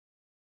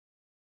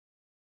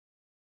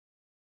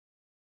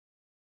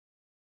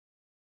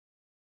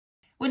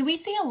When we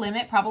see a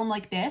limit problem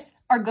like this,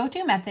 our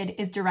go-to method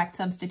is direct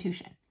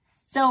substitution.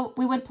 So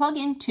we would plug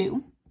in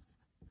 2,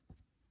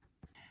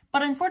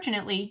 but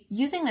unfortunately,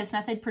 using this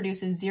method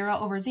produces 0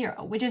 over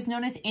 0, which is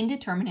known as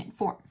indeterminate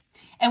form.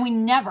 And we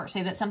never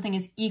say that something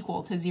is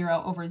equal to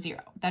 0 over 0.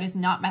 That is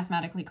not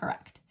mathematically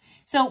correct.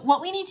 So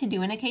what we need to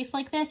do in a case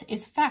like this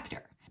is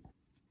factor.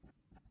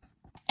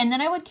 And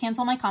then I would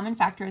cancel my common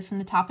factors from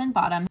the top and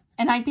bottom,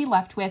 and I'd be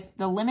left with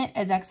the limit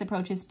as x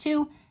approaches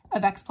 2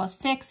 of x plus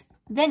 6,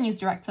 then use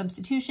direct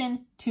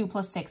substitution, 2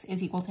 plus 6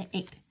 is equal to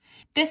 8.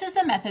 This is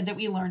the method that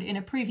we learned in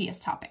a previous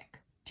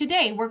topic.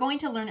 Today, we're going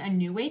to learn a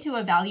new way to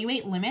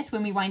evaluate limits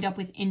when we wind up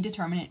with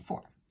indeterminate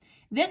form.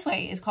 This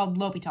way is called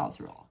L'Hopital's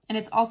rule, and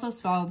it's also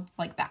spelled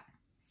like that.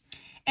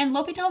 And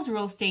L'Hopital's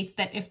rule states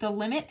that if the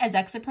limit as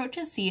x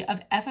approaches c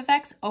of f of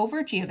x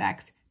over g of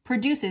x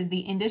produces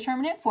the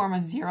indeterminate form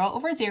of 0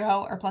 over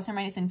 0 or plus or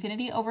minus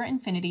infinity over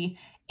infinity,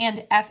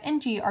 and f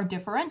and g are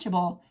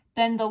differentiable,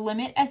 then the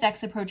limit as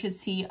x approaches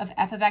c of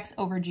f of x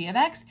over g of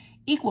x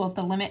equals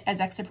the limit as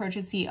x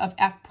approaches c of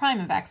f prime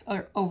of x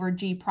over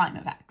g prime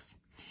of x.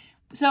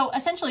 So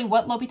essentially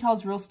what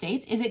L'Hopital's rule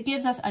states is it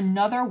gives us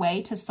another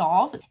way to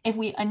solve if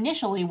we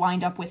initially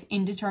wind up with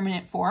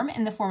indeterminate form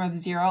in the form of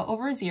 0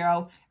 over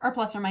 0 or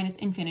plus or minus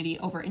infinity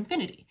over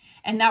infinity.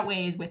 And that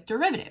way is with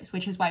derivatives,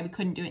 which is why we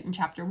couldn't do it in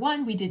chapter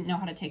 1. We didn't know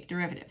how to take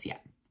derivatives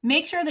yet.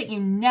 Make sure that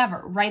you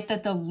never write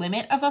that the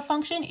limit of a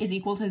function is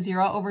equal to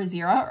 0 over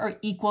 0 or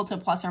equal to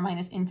plus or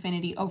minus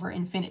infinity over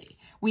infinity.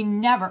 We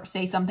never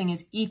say something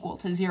is equal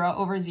to 0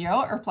 over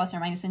 0 or plus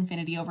or minus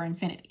infinity over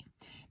infinity.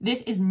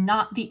 This is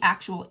not the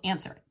actual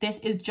answer. This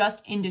is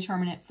just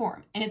indeterminate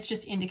form, and it's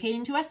just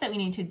indicating to us that we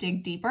need to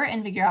dig deeper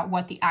and figure out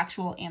what the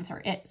actual answer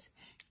is.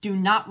 Do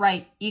not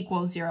write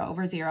equals 0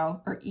 over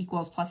 0 or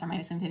equals plus or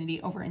minus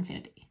infinity over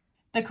infinity.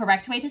 The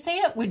correct way to say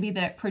it would be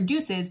that it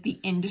produces the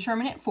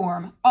indeterminate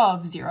form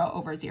of 0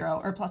 over 0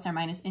 or plus or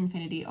minus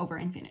infinity over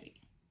infinity.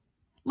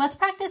 Let's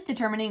practice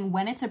determining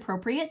when it's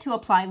appropriate to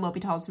apply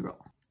L'Hopital's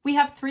rule. We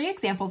have 3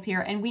 examples here,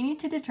 and we need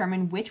to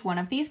determine which one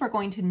of these we're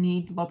going to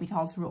need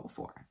L'Hopital's rule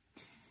for.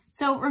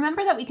 So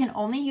remember that we can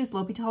only use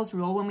L'Hopital's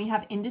rule when we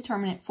have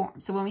indeterminate form.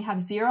 So when we have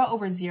 0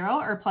 over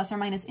 0 or plus or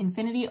minus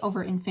infinity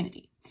over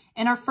infinity.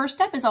 And our first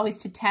step is always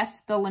to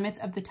test the limits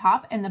of the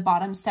top and the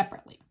bottom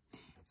separately.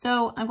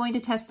 So I'm going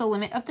to test the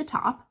limit of the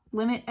top.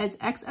 Limit as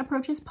x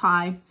approaches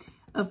pi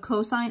of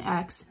cosine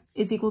x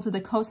is equal to the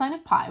cosine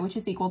of pi, which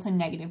is equal to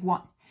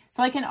 -1.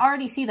 So I can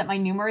already see that my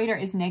numerator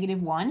is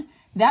 -1.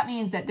 That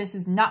means that this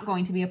is not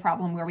going to be a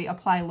problem where we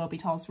apply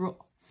L'Hopital's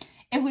rule.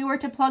 If we were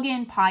to plug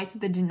in pi to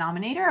the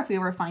denominator, if we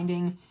were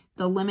finding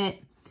the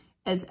limit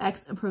as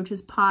x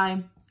approaches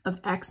pi of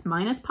x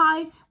minus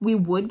pi, we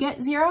would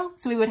get 0.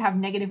 So we would have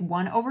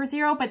 -1 over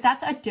 0, but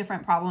that's a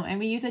different problem, and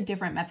we use a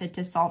different method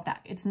to solve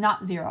that. It's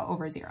not 0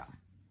 over 0.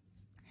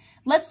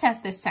 Let's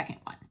test this second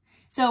one.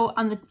 So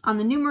on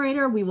the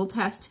numerator, we will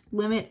test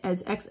limit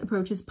as x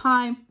approaches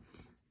pi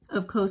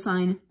of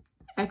cosine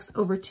x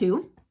over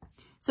 2.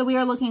 So we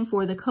are looking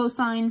for the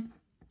cosine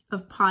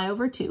of pi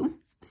over 2.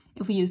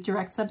 If we use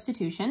direct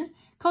substitution,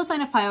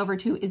 cosine of pi over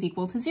 2 is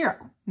equal to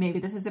 0. Maybe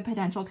this is a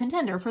potential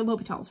contender for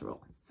L'Hopital's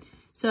rule.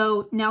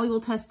 So now we will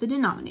test the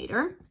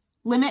denominator.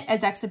 Limit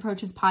as x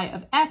approaches pi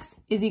of x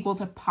is equal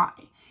to pi.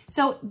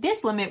 So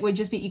this limit would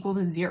just be equal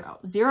to 0.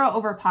 0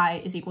 over pi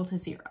is equal to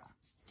 0.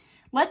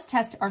 Let's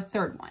test our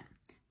third one.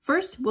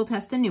 First, we'll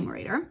test the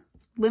numerator.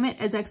 Limit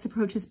as x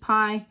approaches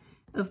pi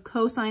of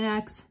cosine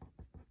x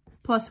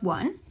plus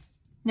 1.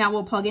 Now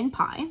we'll plug in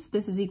pi. So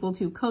this is equal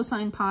to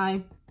cosine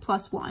pi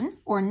plus 1,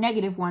 or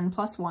 -1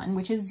 plus 1,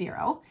 which is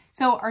 0.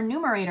 So our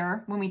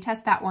numerator, when we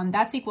test that one,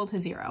 that's equal to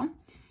 0.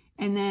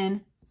 And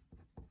then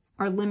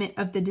our limit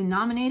of the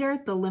denominator,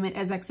 the limit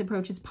as x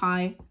approaches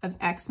pi of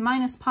x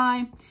minus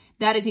pi,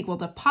 that is equal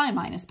to pi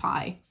minus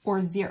pi,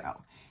 or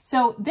 0.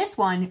 So this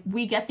one,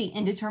 we get the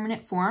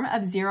indeterminate form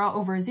of 0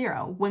 over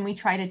 0 when we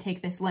try to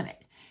take this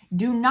limit.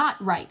 Do not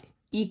write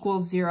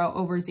equals 0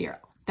 over 0.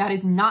 That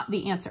is not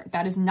the answer.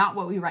 That is not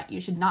what we write.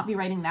 You should not be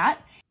writing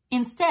that.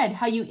 Instead,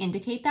 how you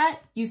indicate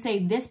that, you say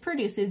this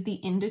produces the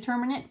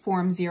indeterminate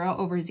form 0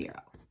 over 0.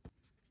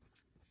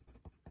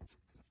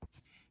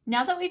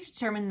 Now that we've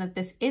determined that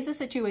this is a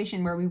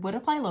situation where we would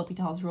apply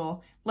L'Hopital's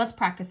rule, let's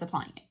practice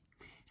applying it.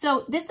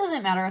 So this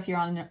doesn't matter if you're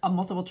on a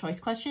multiple choice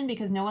question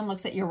because no one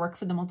looks at your work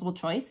for the multiple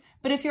choice,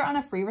 but if you're on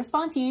a free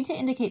response, you need to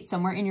indicate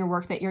somewhere in your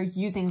work that you're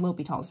using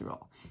L'Hopital's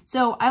rule.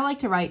 So I like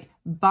to write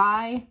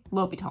by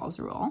L'Hopital's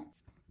rule,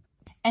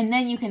 and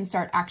then you can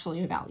start actually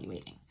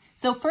evaluating.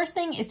 So first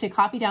thing is to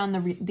copy down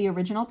the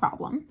original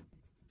problem,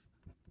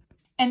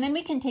 and then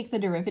we can take the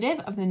derivative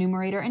of the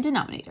numerator and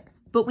denominator,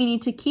 but we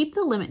need to keep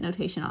the limit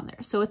notation on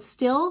there. So it's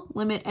still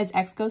limit as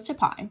x goes to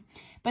pi,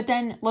 but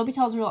then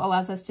L'Hopital's rule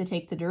allows us to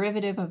take the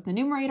derivative of the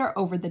numerator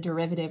over the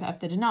derivative of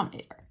the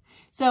denominator.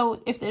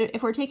 So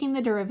if we're taking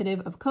the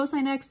derivative of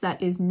cosine x,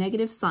 that is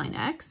negative sine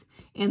x,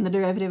 and the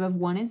derivative of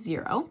 1 is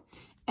 0.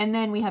 And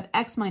then we have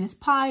x minus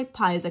pi.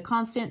 Pi is a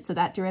constant, so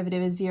that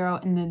derivative is 0,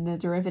 and then the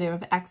derivative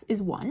of x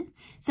is 1.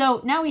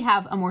 So now we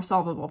have a more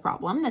solvable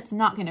problem that's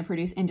not going to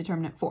produce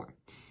indeterminate form.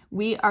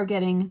 we are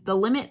getting the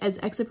limit as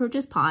x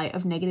approaches pi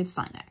of negative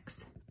sine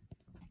x.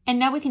 And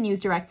now we can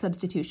use direct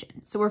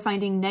substitution. So we're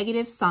finding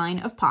negative sine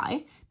of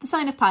pi. The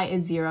sine of pi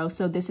is 0,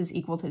 so this is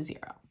equal to 0.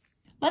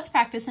 Let's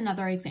practice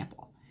another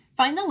example.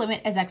 Find the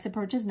limit as x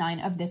approaches 9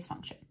 of this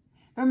function.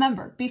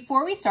 Remember,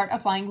 before we start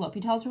applying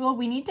L'Hopital's rule,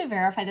 we need to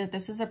verify that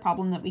this is a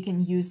problem that we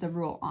can use the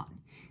rule on.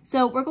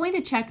 So we're going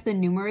to check the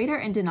numerator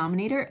and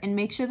denominator and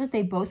make sure that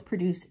they both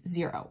produce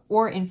 0,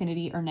 or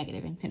infinity or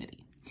negative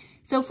infinity.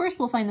 So first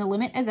we'll find the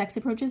limit as x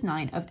approaches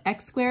 9 of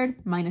x squared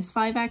minus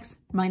 5x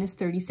minus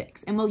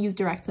 36, and we'll use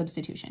direct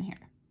substitution here.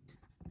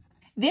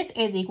 This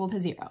is equal to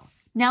 0.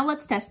 Now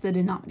let's test the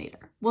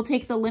denominator. We'll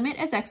take the limit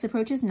as x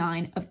approaches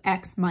 9 of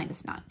x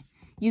minus 9.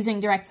 Using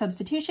direct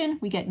substitution,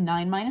 we get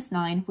 9 minus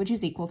 9, which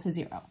is equal to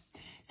 0.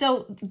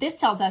 So this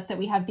tells us that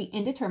we have the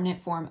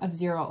indeterminate form of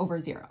 0 over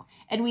 0,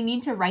 and we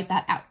need to write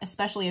that out,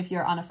 especially if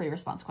you're on a free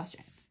response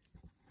question.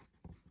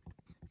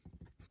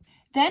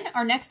 Then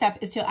our next step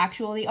is to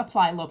actually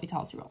apply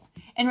L'Hopital's rule.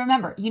 And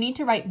remember, you need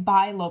to write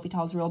by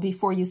L'Hopital's rule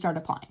before you start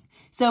applying.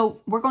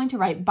 So we're going to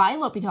write by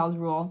L'Hopital's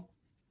rule.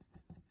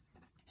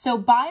 So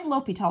by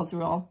L'Hopital's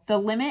rule, the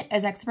limit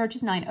as x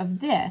approaches 9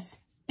 of this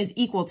is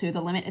equal to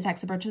the limit as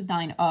x approaches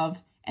 9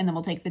 of, and then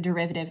we'll take the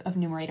derivative of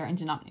numerator and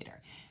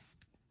denominator.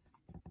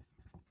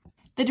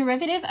 The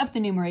derivative of the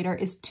numerator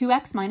is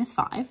 2x minus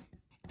 5,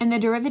 and the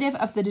derivative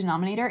of the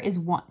denominator is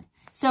 1.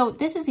 So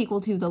this is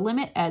equal to the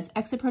limit as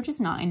x approaches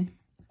 9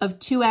 of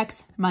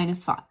 2x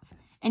minus 5.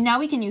 And now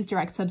we can use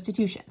direct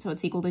substitution. So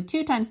it's equal to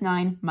 2 times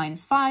 9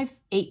 minus 5,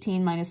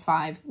 18 minus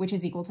 5, which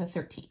is equal to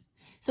 13.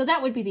 So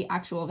that would be the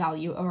actual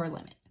value of our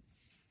limit.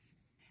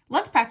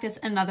 Let's practice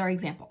another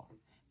example.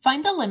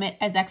 Find the limit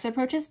as x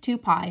approaches 2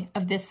 pi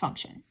of this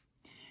function.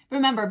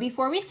 Remember,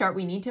 before we start,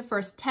 we need to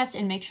first test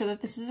and make sure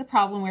that this is a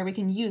problem where we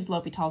can use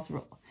L'Hopital's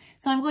rule.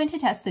 So I'm going to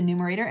test the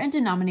numerator and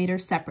denominator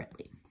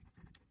separately.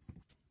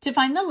 To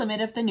find the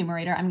limit of the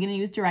numerator, I'm going to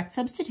use direct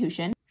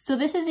substitution. So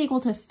this is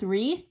equal to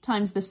 3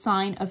 times the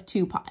sine of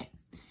 2 pi.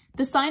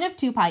 The sine of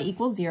 2 pi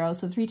equals 0,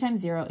 so 3 times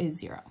 0 is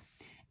 0.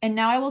 And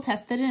now I will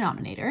test the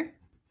denominator.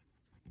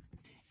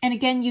 And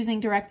again, using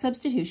direct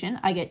substitution,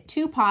 I get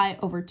 2 pi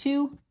over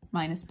 2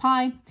 minus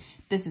pi.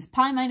 This is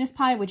pi minus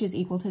pi, which is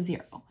equal to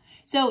 0.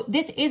 So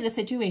this is a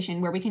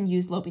situation where we can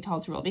use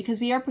L'Hopital's rule because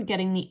we are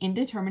getting the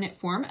indeterminate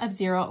form of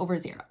 0 over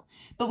 0.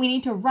 But we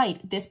need to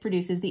write this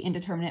produces the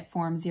indeterminate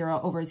form 0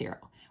 over 0.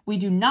 We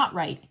do not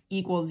write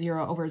equals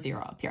 0 over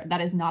 0 up here.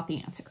 That is not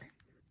the answer.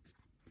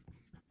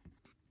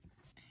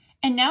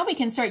 And now we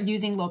can start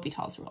using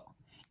L'Hopital's rule.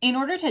 In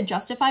order to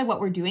justify what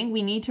we're doing,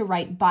 we need to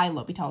write by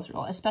L'Hopital's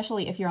rule,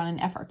 especially if you're on an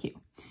FRQ.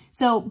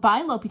 So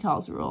by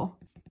L'Hopital's rule,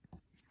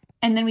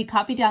 and then we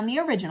copy down the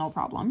original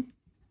problem.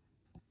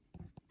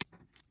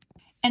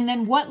 And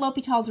then what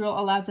L'Hopital's rule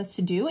allows us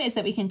to do is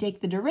that we can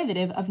take the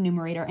derivative of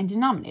numerator and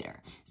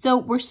denominator. So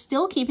we're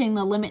still keeping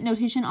the limit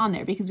notation on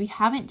there because we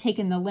haven't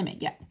taken the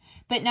limit yet.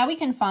 But now we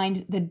can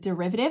find the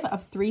derivative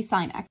of 3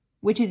 sine x,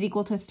 which is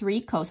equal to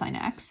 3 cosine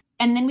x.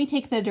 And then we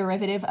take the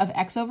derivative of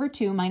x over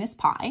 2 minus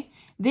pi.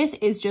 This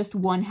is just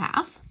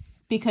 1/2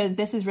 because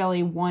this is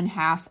really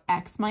 1/2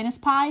 x minus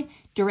pi.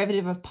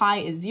 Derivative of pi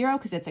is 0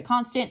 because it's a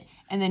constant.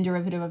 And then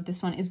derivative of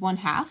this one is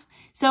 1/2.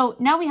 So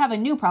now we have a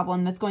new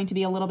problem that's going to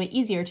be a little bit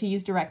easier to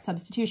use direct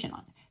substitution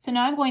on. So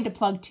now I'm going to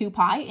plug 2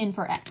 pi in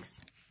for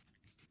x.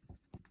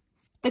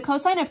 The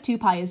cosine of 2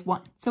 pi is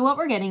 1. So what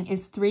we're getting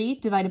is 3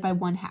 divided by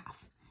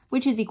 1/2,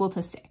 which is equal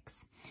to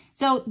 6.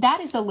 So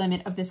that is the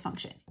limit of this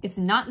function. It's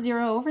not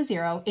 0 over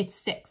 0, it's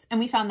 6. And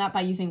we found that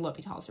by using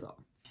L'Hopital's rule.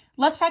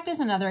 Let's practice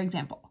another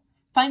example.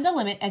 Find the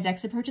limit as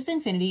x approaches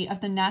infinity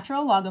of the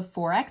natural log of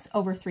 4x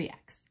over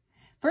 3x.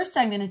 First,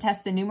 I'm going to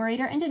test the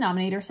numerator and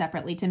denominator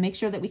separately to make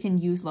sure that we can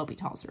use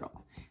L'Hopital's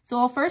rule. So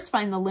I'll first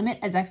find the limit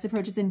as x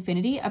approaches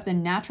infinity of the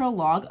natural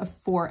log of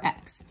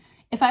 4x.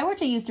 If I were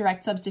to use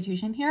direct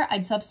substitution here,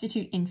 I'd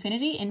substitute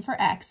infinity in for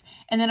x,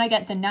 and then I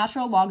get the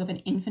natural log of an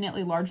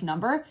infinitely large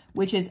number,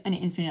 which is an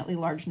infinitely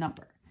large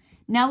number.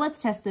 Now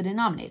let's test the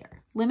denominator.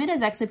 Limit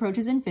as x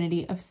approaches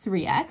infinity of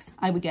 3x,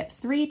 I would get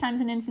 3 times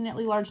an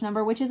infinitely large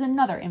number, which is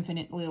another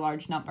infinitely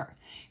large number.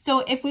 So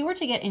if we were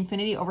to get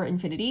infinity over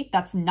infinity,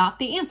 that's not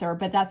the answer,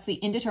 but that's the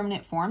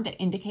indeterminate form that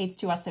indicates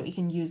to us that we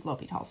can use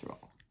L'Hopital's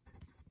rule.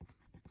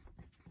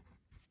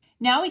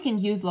 Now we can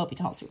use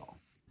L'Hopital's rule.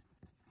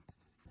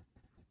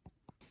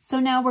 So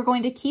now we're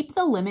going to keep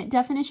the limit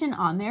definition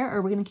on there,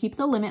 or we're going to keep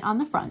the limit on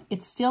the front.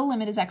 It's still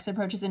limit as x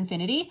approaches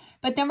infinity,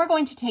 but then we're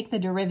going to take the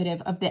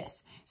derivative of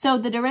this. So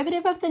the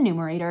derivative of the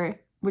numerator,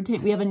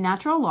 we have a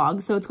natural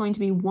log, so it's going to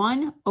be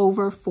 1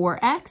 over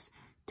 4x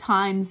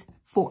times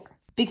 4.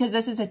 Because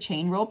this is a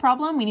chain rule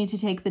problem, we need to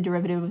take the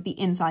derivative of the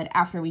inside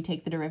after we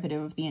take the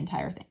derivative of the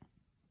entire thing.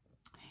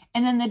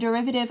 And then the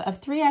derivative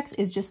of 3x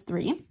is just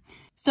 3.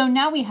 So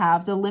now we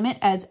have the limit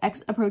as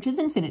x approaches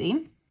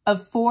infinity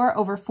of 4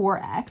 over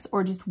 4x,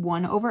 or just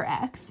 1 over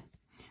x,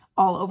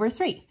 all over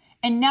 3.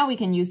 And now we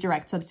can use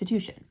direct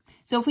substitution.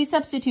 So if we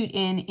substitute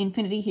in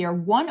infinity here,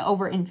 1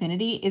 over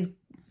infinity is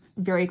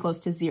very close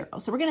to 0.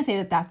 So we're going to say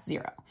that that's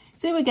 0.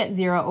 So we would get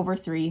 0 over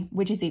 3,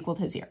 which is equal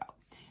to 0.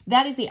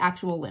 That is the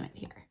actual limit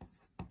here.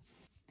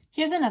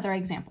 Here's another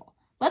example.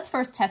 Let's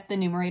first test the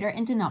numerator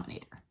and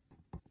denominator.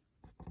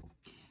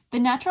 The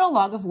natural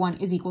log of 1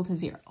 is equal to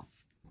 0.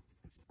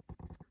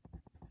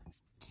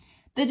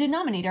 The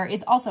denominator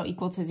is also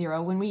equal to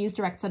 0 when we use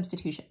direct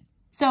substitution.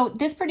 So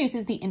this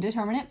produces the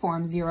indeterminate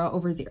form 0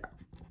 over 0.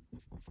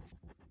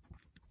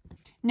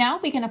 Now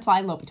we can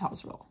apply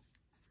L'Hopital's rule.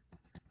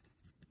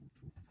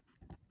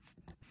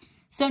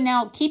 So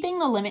now, keeping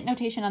the limit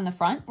notation on the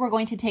front, we're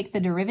going to take the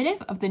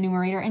derivative of the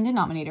numerator and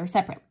denominator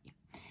separately.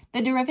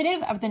 The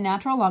derivative of the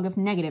natural log of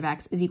negative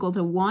x is equal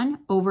to 1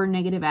 over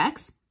negative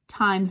x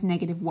times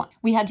negative 1.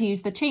 We had to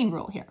use the chain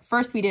rule here.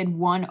 First, we did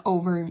 1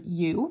 over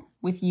u,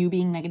 with u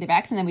being negative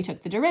x, and then we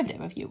took the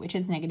derivative of u, which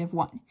is negative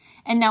 1.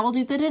 And now we'll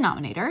do the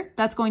denominator.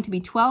 That's going to be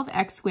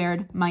 12x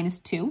squared minus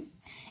 2.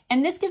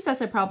 And this gives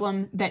us a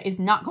problem that is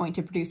not going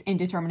to produce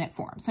indeterminate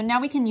form. So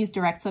now we can use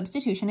direct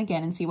substitution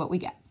again and see what we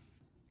get.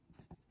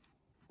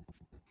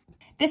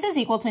 This is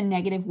equal to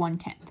negative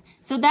 1/10.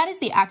 So that is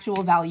the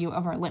actual value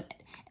of our limit.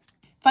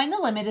 Find the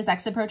limit as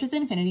x approaches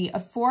infinity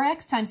of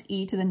 4x times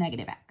e to the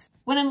negative x.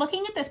 When I'm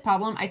looking at this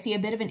problem, I see a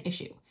bit of an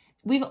issue.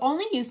 We've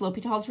only used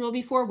L'Hopital's rule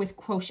before with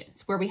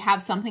quotients, where we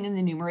have something in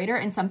the numerator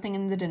and something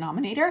in the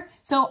denominator.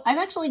 So I'm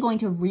actually going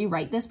to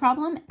rewrite this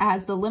problem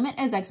as the limit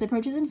as x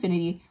approaches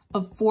infinity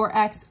of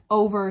 4x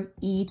over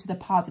e to the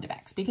positive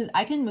x, because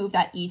I can move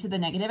that e to the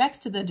negative x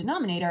to the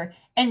denominator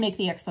and make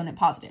the exponent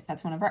positive.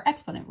 That's one of our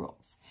exponent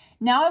rules.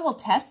 Now I will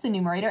test the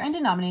numerator and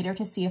denominator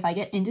to see if I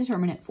get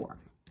indeterminate form.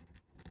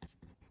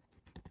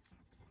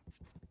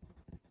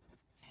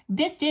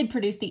 This did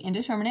produce the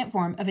indeterminate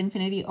form of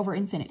infinity over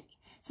infinity.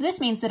 So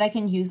this means that I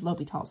can use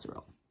L'Hopital's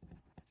rule.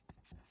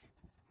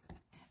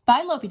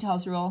 By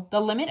L'Hopital's rule, the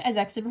limit as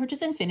x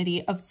approaches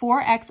infinity of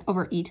 4x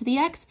over e to the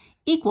x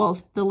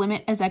equals the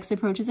limit as x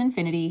approaches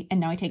infinity, and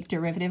now I take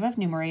derivative of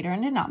numerator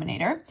and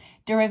denominator.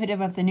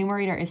 Derivative of the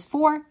numerator is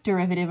 4,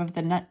 derivative of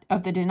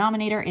the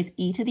denominator is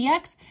e to the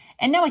x,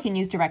 and now I can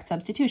use direct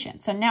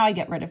substitution. So now I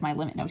get rid of my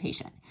limit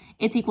notation.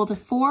 It's equal to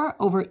 4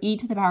 over e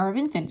to the power of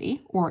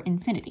infinity, or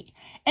infinity.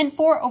 And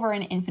 4 over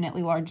an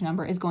infinitely large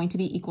number is going to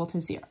be equal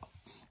to 0.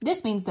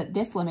 This means that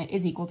this limit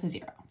is equal to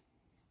 0.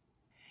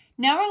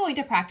 Now we're going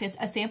to practice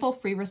a sample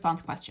free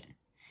response question.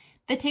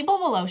 The table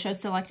below shows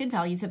selected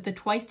values of the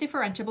twice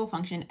differentiable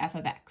function f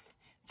of x.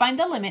 Find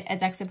the limit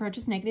as x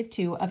approaches negative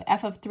 2 of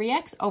f of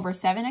 3x over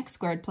 7x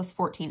squared plus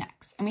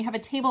 14x. And we have a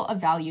table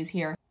of values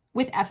here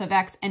with f of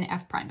x and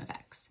f prime of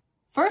x.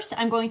 First,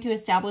 I'm going to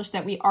establish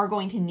that we are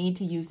going to need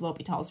to use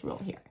L'Hopital's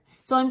rule here.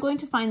 So I'm going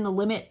to find the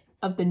limit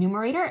of the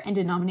numerator and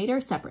denominator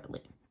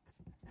separately.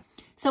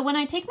 So when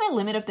I take my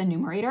limit of the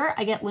numerator,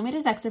 I get limit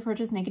as x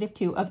approaches negative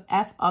 2 of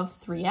f of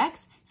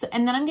 3x.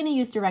 And then I'm going to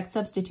use direct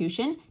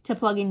substitution to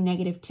plug in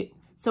negative 2.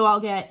 So I'll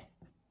get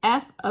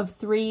f of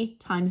 3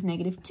 times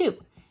negative 2.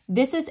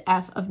 This is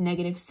f of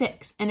negative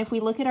 6. And if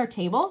we look at our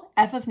table,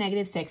 f of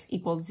negative 6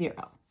 equals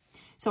 0.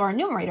 So our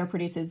numerator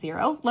produces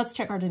 0. Let's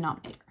check our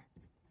denominator.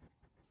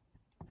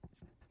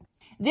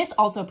 This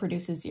also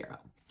produces 0.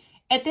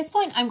 At this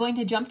point, I'm going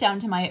to jump down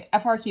to my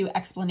FRQ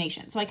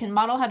explanation so I can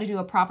model how to do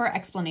a proper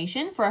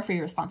explanation for a free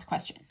response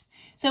question.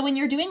 So when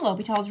you're doing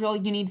L'Hopital's rule,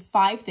 you need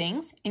 5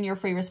 things in your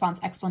free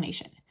response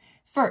explanation.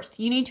 First,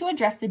 you need to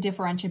address the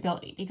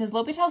differentiability because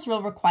L'Hopital's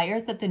rule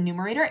requires that the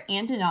numerator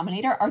and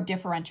denominator are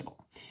differentiable.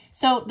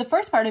 So the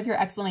first part of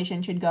your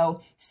explanation should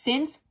go,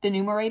 since the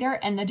numerator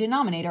and the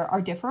denominator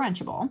are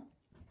differentiable.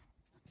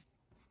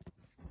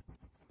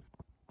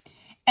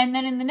 And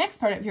then in the next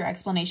part of your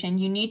explanation,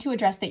 you need to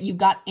address that you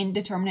got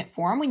indeterminate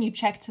form when you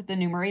checked the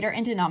numerator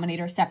and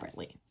denominator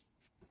separately.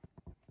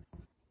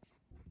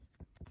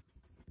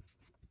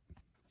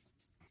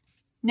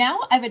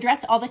 Now I've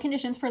addressed all the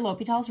conditions for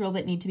L'Hopital's rule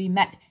that need to be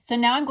met. So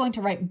now I'm going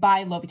to write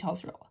by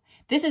L'Hopital's rule.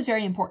 This is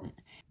very important.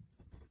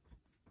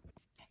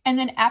 And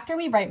then after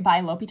we write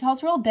by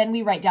L'Hopital's rule, then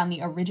we write down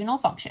the original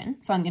function.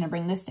 So I'm going to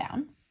bring this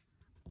down.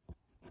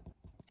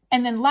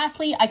 And then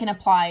lastly, I can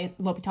apply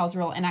L'Hopital's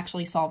rule and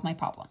actually solve my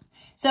problem.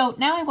 So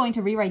now I'm going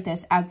to rewrite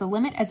this as the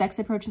limit as x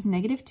approaches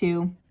negative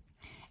 2.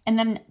 And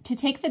then to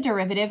take the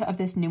derivative of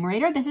this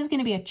numerator, this is going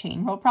to be a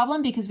chain rule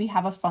problem because we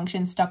have a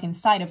function stuck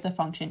inside of the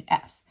function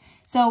f.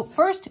 So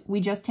first,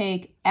 we just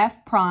take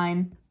f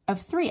prime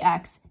of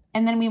 3x,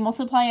 and then we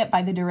multiply it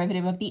by the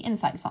derivative of the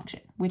inside function,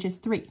 which is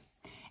 3.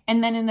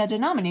 And then in the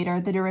denominator,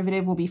 the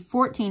derivative will be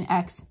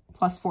 14x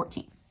plus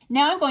 14.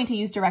 Now I'm going to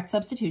use direct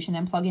substitution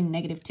and plug in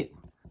negative 2.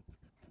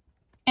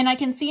 And I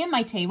can see in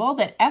my table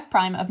that f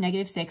prime of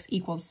negative 6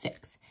 equals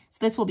 6. So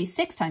this will be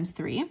 6 times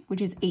 3, which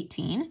is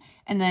 18,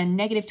 and then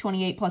negative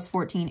 28 plus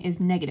 14 is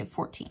negative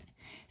 14.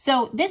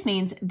 So this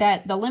means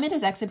that the limit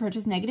as x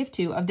approaches negative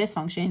 2 of this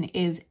function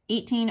is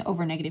 18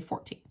 over negative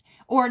 14,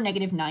 or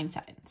negative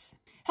 9/7.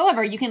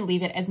 However, you can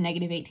leave it as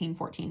negative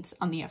 18/14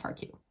 on the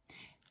FRQ.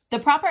 The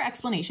proper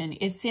explanation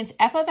is since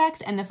f of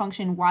x and the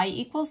function y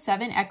equals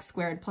 7x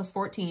squared plus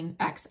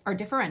 14x are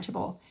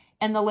differentiable,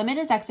 and the limit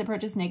as x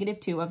approaches negative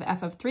 2 of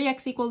f of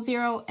 3x equals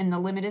 0, and the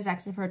limit as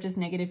x approaches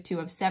negative 2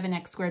 of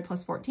 7x squared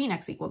plus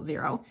 14x equals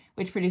 0,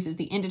 which produces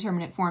the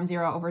indeterminate form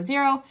 0 over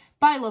 0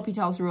 by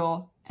L'Hopital's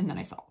rule, and then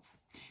I solve.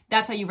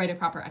 That's how you write a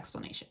proper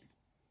explanation.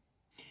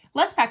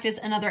 Let's practice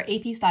another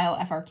AP-style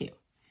FRQ.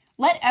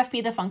 Let f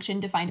be the function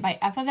defined by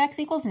f of x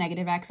equals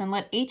negative x, and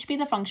let h be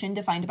the function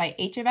defined by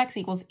h of x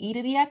equals e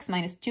to the x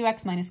minus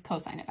 2x minus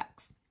cosine of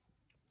x.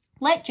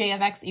 Let j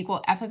of x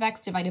equal f of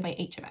x divided by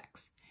h of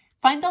x.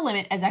 Find the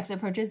limit as x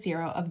approaches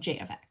 0 of j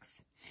of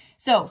x.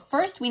 So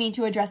first we need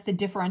to address the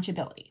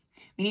differentiability.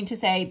 We need to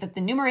say that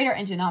the numerator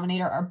and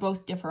denominator are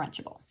both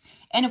differentiable.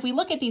 And if we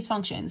look at these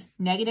functions,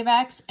 negative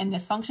x and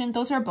this function,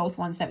 those are both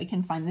ones that we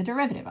can find the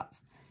derivative of.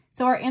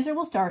 So our answer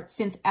will start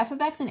since f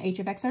of x and h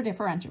of x are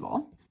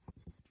differentiable.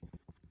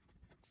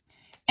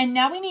 And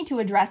now we need to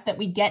address that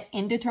we get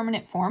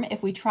indeterminate form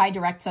if we try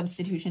direct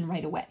substitution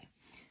right away.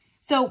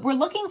 So we're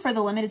looking for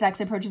the limit as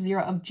x approaches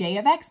 0 of j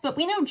of x, but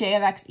we know j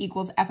of x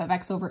equals f of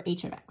x over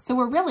h of x. So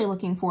we're really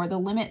looking for the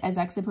limit as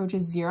x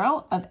approaches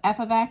 0 of f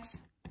of x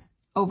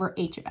over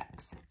h of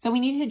x. So we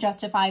need to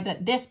justify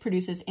that this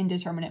produces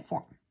indeterminate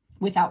form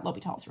without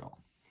L'Hopital's rule.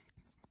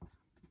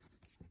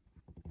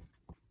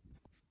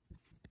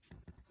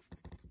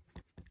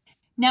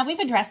 Now we've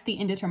addressed the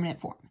indeterminate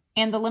form,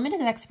 and the limit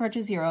as x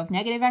approaches 0 of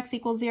negative x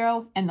equals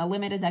 0, and the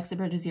limit as x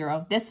approaches 0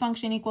 of this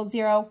function equals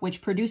 0,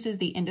 which produces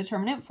the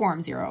indeterminate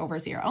form 0 over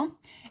 0.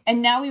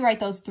 And now we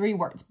write those three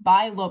words,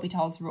 by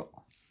L'Hopital's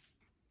rule.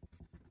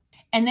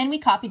 And then we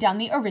copy down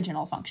the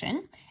original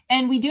function,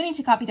 and we do need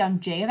to copy down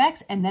j of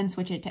x and then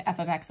switch it to f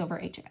of x over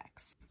h of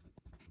x.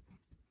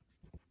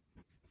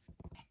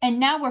 And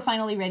now we're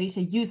finally ready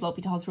to use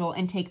L'Hopital's rule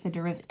and take the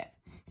derivative.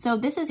 So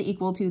this is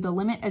equal to the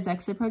limit as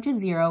x approaches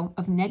 0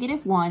 of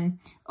negative 1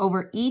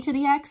 over e to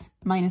the x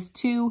minus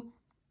 2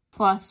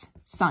 plus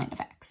sine of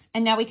x.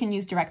 And now we can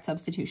use direct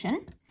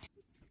substitution.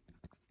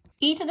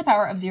 E to the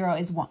power of 0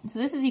 is 1. So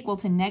this is equal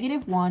to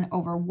negative 1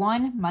 over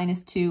 1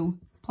 minus 2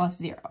 plus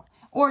 0,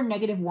 or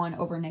negative 1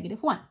 over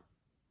negative 1.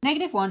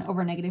 Negative 1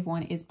 over negative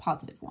 1 is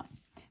positive 1.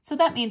 So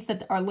that means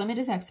that our limit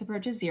as x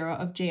approaches 0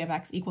 of j of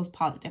x equals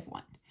positive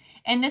 1.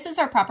 And this is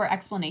our proper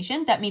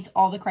explanation that meets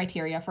all the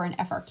criteria for an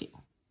FRQ.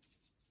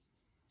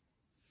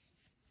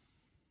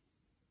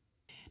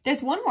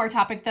 There's one more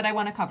topic that I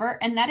want to cover,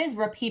 and that is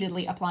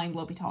repeatedly applying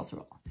L'Hopital's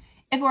rule.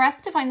 If we're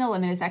asked to find the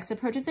limit as x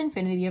approaches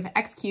infinity of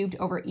x cubed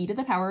over e to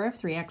the power of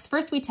 3x,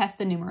 first we test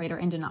the numerator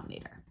and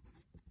denominator.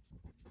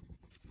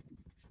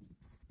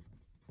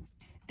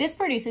 This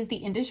produces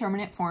the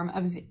indeterminate form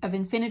of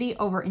infinity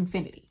over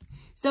infinity.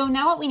 So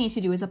now what we need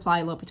to do is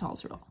apply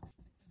L'Hopital's rule.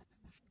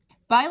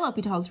 By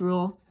L'Hopital's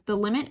rule, the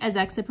limit as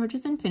x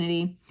approaches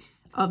infinity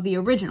of the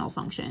original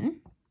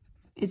function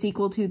is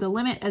equal to the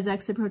limit as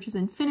x approaches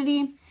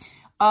infinity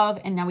of,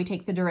 and now we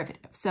take the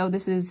derivative. So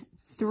this is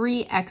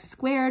 3x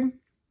squared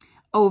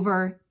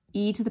over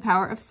e to the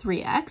power of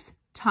 3x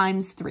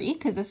times 3,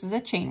 because this is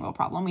a chain rule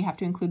problem. We have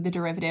to include the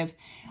derivative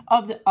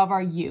of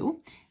our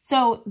u.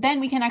 So then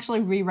we can actually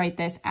rewrite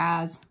this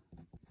as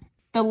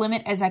the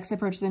limit as x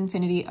approaches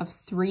infinity of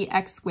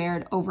 3x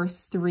squared over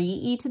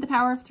 3e to the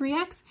power of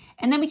 3x,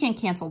 and then we can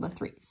cancel the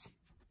 3's.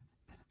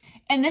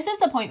 And this is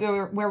the point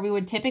where we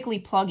would typically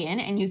plug in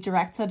and use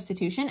direct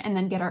substitution and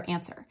then get our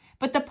answer.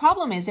 But the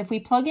problem is if we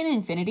plug in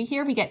infinity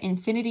here, we get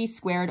infinity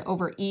squared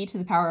over e to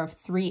the power of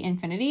 3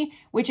 infinity,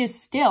 which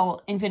is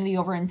still infinity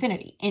over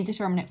infinity,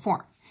 indeterminate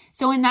form.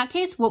 So in that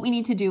case, what we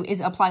need to do is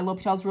apply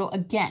L'Hopital's rule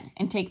again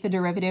and take the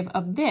derivative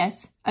of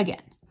this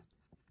again.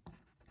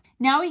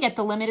 Now we get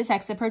the limit as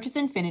x approaches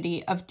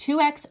infinity of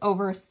 2x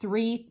over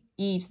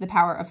 3e to the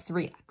power of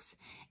 3x.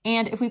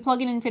 And if we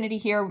plug in infinity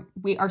here,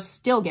 we are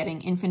still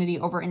getting infinity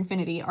over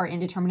infinity, our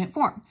indeterminate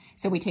form.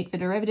 So we take the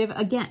derivative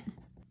again.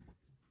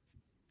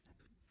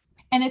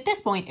 And at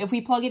this point, if we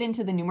plug it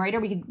into the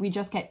numerator, we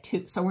just get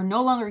 2. So we're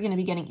no longer going to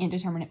be getting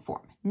indeterminate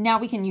form. Now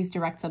we can use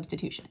direct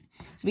substitution.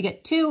 So we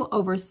get 2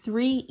 over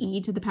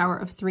 3e to the power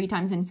of 3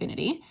 times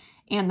infinity,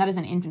 and that is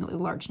an infinitely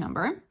large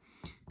number,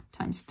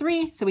 times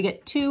 3. So we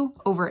get 2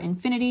 over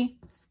infinity,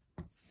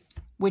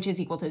 which is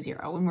equal to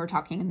 0 when we're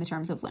talking in the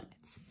terms of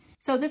limits.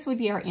 So this would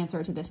be our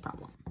answer to this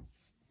problem.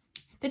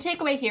 The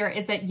takeaway here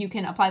is that you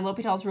can apply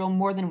L'Hopital's rule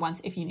more than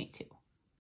once if you need to.